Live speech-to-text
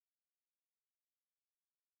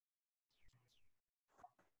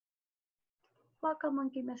Welcome,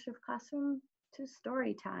 Monkey Mischief Classroom, to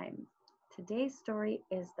story time. Today's story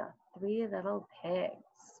is The Three Little Pigs.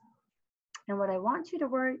 And what I want you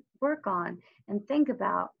to work on and think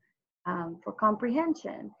about for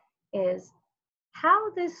comprehension is how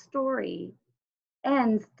this story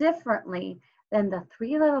ends differently than the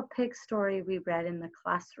Three Little Pigs story we read in the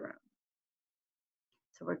classroom.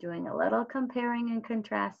 So we're doing a little comparing and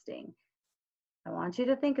contrasting. I want you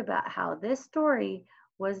to think about how this story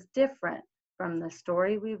was different from the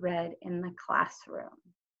story we read in the classroom.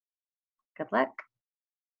 Good luck.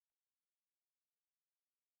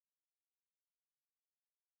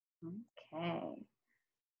 Okay,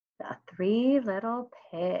 The Three Little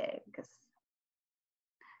Pigs.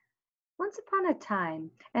 Once upon a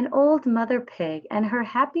time, an old mother pig and her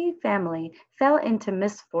happy family fell into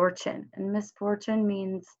misfortune, and misfortune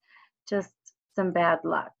means just some bad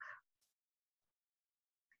luck.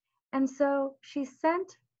 And so she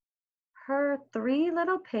sent her three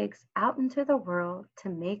little pigs out into the world to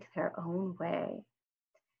make their own way.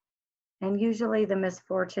 And usually the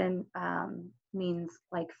misfortune means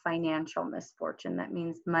like financial misfortune. That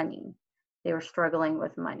means money. They were struggling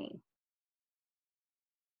with money.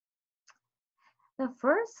 The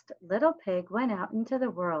first little pig went out into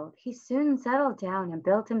the world. He soon settled down and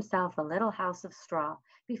built himself a little house of straw.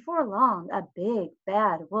 Before long, a big,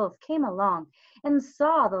 bad wolf came along and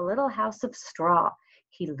saw the little house of straw.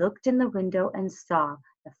 He looked in the window and saw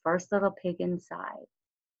the first little pig inside.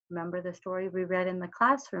 Remember the story we read in the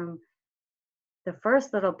classroom? The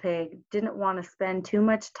first little pig didn't want to spend too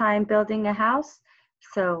much time building a house,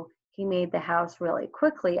 so he made the house really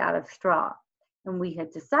quickly out of straw. And we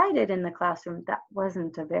had decided in the classroom that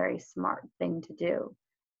wasn't a very smart thing to do.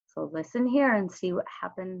 So listen here and see what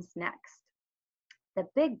happens next. The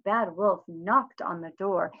big bad wolf knocked on the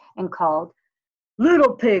door and called,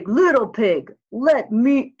 little pig, let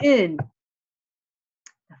me in."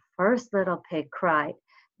 The first little pig cried,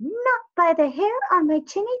 "Not by the hair on my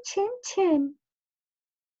chinny chin chin."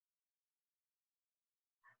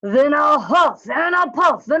 "Then I'll huff and I'll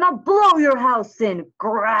puff and I'll blow your house in,"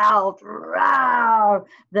 growled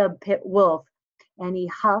the pit wolf. And he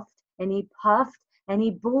huffed and he puffed and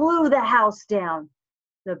he blew the house down.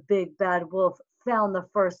 The big bad wolf found the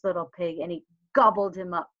first little pig and he gobbled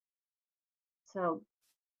him up. So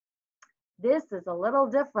this is a little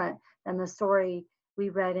different than the story we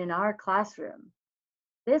read in our classroom.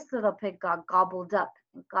 This little pig got gobbled up.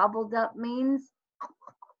 And gobbled up means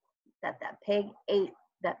that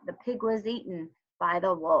the pig was eaten by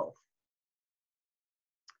the wolf.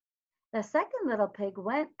 The second little pig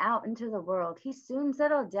went out into the world. He soon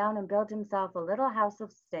settled down and built himself a little house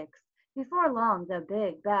of sticks. Before long, the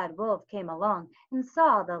big bad wolf came along and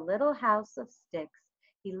saw the little house of sticks.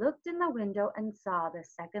 He looked in the window and saw the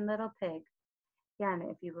second little pig. Again,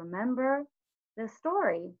 if you remember the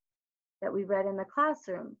story that we read in the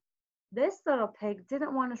classroom, this little pig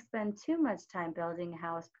didn't want to spend too much time building a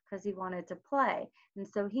house because he wanted to play, and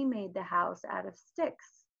so he made the house out of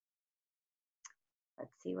sticks.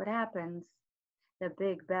 Let's see what happens. The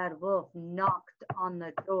big bad wolf knocked on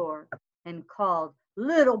the door and called,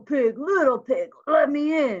 little pig, let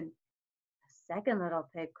me in." The second little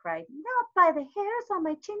pig cried, "Not by the hairs on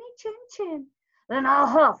my chinny chin chin." "Then I'll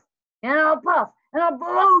huff and I'll puff and I'll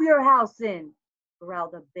blow your house in,"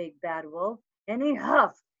 growled the big bad wolf. And he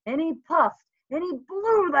huffed and he puffed and he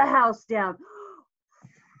blew the house down.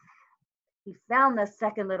 He found the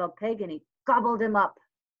second little pig and he gobbled him up.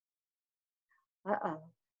 Uh-oh.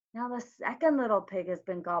 Now the second little pig has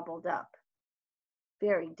been gobbled up.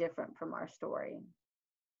 Very different from our story.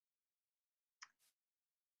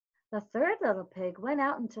 The third little pig went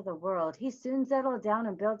out into the world. He soon settled down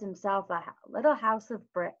and built himself a little house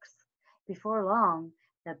of bricks. Before long,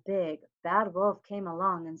 the big bad wolf came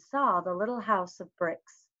along and saw the little house of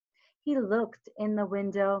bricks. He looked in the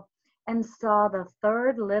window and saw the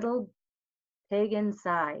third little pig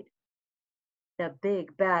inside. The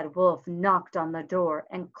big bad wolf knocked on the door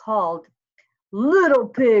and called, little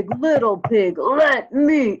pig, let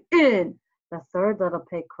me in." The third little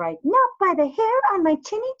pig cried, "Not by the hair on my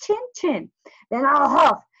chinny chin chin." "Then I'll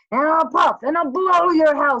huff and I'll puff and I'll blow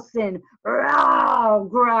your house in,"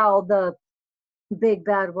 growled the big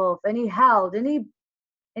bad wolf. And he howled and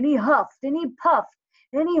he huffed and he puffed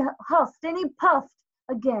and he huffed and he puffed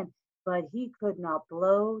again, but he could not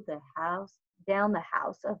blow the house down the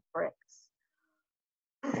house of bricks.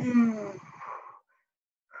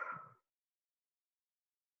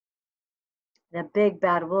 The big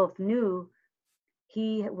bad wolf knew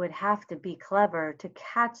he would have to be clever to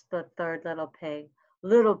catch the third little pig.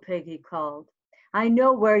 "Little pig," he called, "I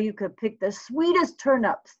know where you could pick the sweetest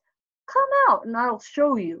turnips. Come out and I'll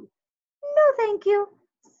show you." No, thank you,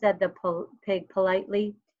 said the pig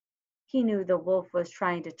politely. He knew the wolf was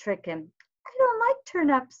trying to trick him. I don't like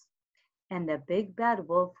turnips. And the big bad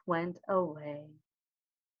wolf went away.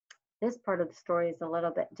 This part of the story is a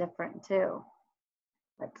little bit different too.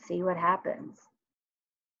 Let's see what happens.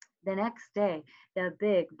 The next day, the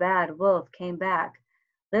big bad wolf came back.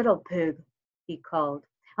 Little pig, he called,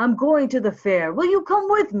 I'm going to the fair. Will you come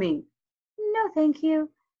with me? No, thank you,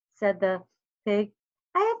 said the pig.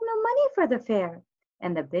 I have no money for the fair.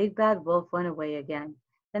 And the big bad wolf went away again.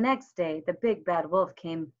 The next day, the big bad wolf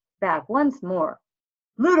came back once more.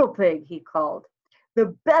 Little pig, he called,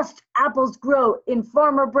 the best apples grow in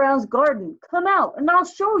Farmer Brown's garden. Come out and I'll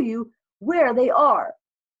show you where they are.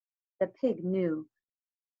 The pig knew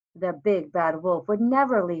the big bad wolf would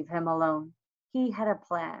never leave him alone. He had a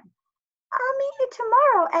plan. I'll meet you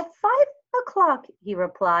tomorrow at 5 o'clock, he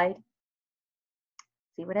replied.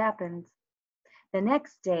 See what happens. The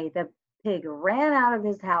next day, the pig ran out of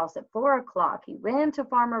his house at 4 o'clock. He ran to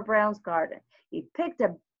Farmer Brown's garden. He picked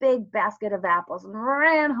a big basket of apples and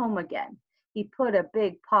ran home again. He put a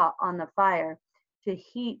big pot on the fire to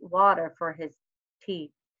heat water for his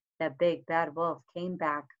tea. The big bad wolf came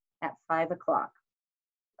back at 5 o'clock.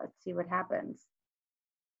 Let's see what happens.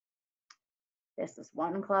 This is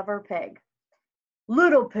one clever pig.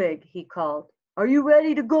 Little pig, he called, are you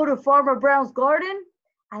ready to go to Farmer Brown's garden?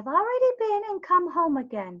 I've already been and come home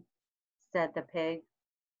again, said the pig.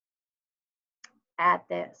 At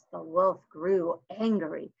this, the wolf grew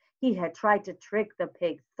angry. He had tried to trick the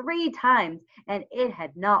pig 3 times and it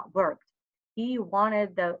had not worked. He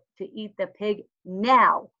wanted to eat the pig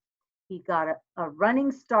now. He got a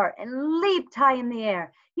running start and leaped high in the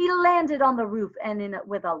air. He landed on the roof and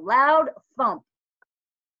with a loud thump,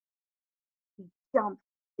 he jumped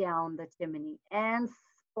down the chimney and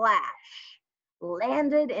splash,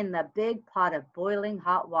 landed in the big pot of boiling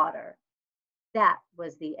hot water. That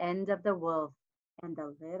was the end of the wolf, and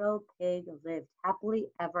the little pig lived happily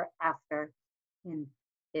ever after in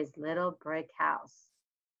his little brick house.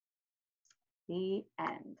 The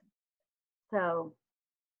end. So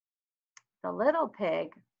the little pig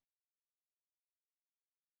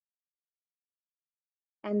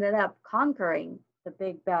ended up conquering the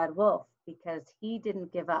big bad wolf because he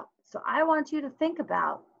didn't give up. So I want you to think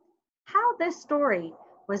about how this story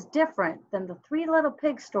was different than the 3 Little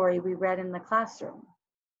Pigs story we read in the classroom.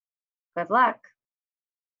 Good luck.